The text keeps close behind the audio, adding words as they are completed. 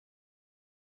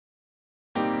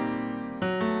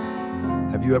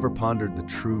Have you ever pondered the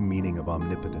true meaning of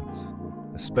omnipotence,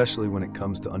 especially when it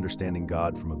comes to understanding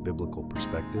God from a biblical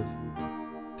perspective?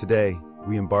 Today,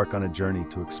 we embark on a journey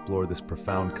to explore this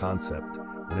profound concept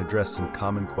and address some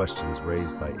common questions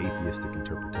raised by atheistic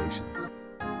interpretations.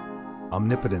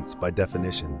 Omnipotence, by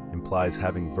definition, implies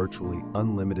having virtually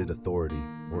unlimited authority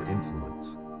or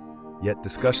influence. Yet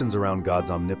discussions around God's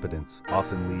omnipotence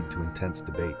often lead to intense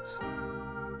debates.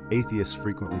 Atheists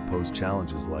frequently pose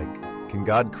challenges like, can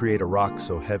God create a rock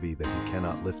so heavy that he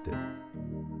cannot lift it?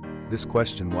 This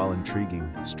question, while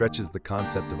intriguing, stretches the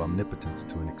concept of omnipotence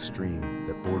to an extreme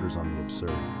that borders on the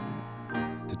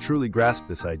absurd. To truly grasp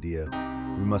this idea,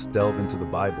 we must delve into the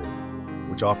Bible,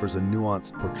 which offers a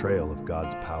nuanced portrayal of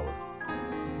God's power.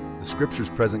 The scriptures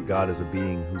present God as a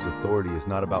being whose authority is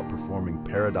not about performing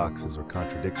paradoxes or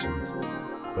contradictions,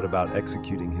 but about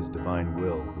executing his divine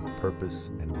will with purpose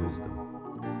and wisdom.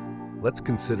 Let's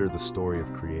consider the story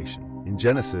of creation. In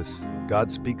Genesis,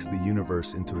 God speaks the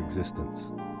universe into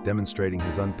existence, demonstrating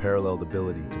his unparalleled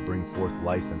ability to bring forth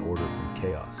life and order from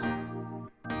chaos.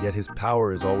 Yet his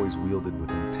power is always wielded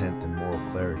with intent and moral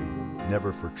clarity,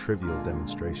 never for trivial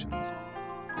demonstrations.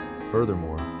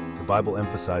 Furthermore, the Bible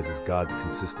emphasizes God's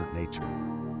consistent nature.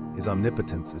 His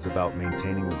omnipotence is about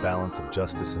maintaining the balance of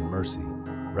justice and mercy,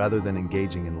 rather than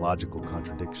engaging in logical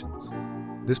contradictions.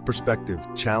 This perspective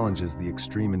challenges the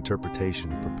extreme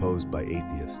interpretation proposed by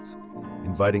atheists,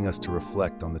 inviting us to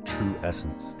reflect on the true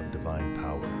essence of divine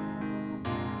power.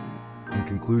 In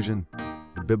conclusion,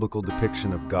 the biblical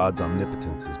depiction of God's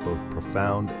omnipotence is both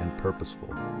profound and purposeful,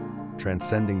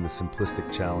 transcending the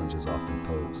simplistic challenges often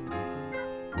posed.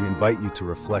 We invite you to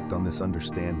reflect on this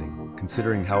understanding,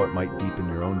 considering how it might deepen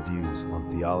your own views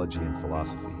on theology and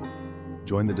philosophy.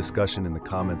 Join the discussion in the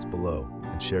comments below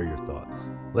and share your thoughts.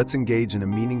 Let's engage in a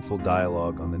meaningful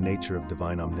dialogue on the nature of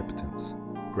divine omnipotence,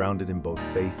 grounded in both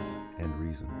faith and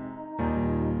reason.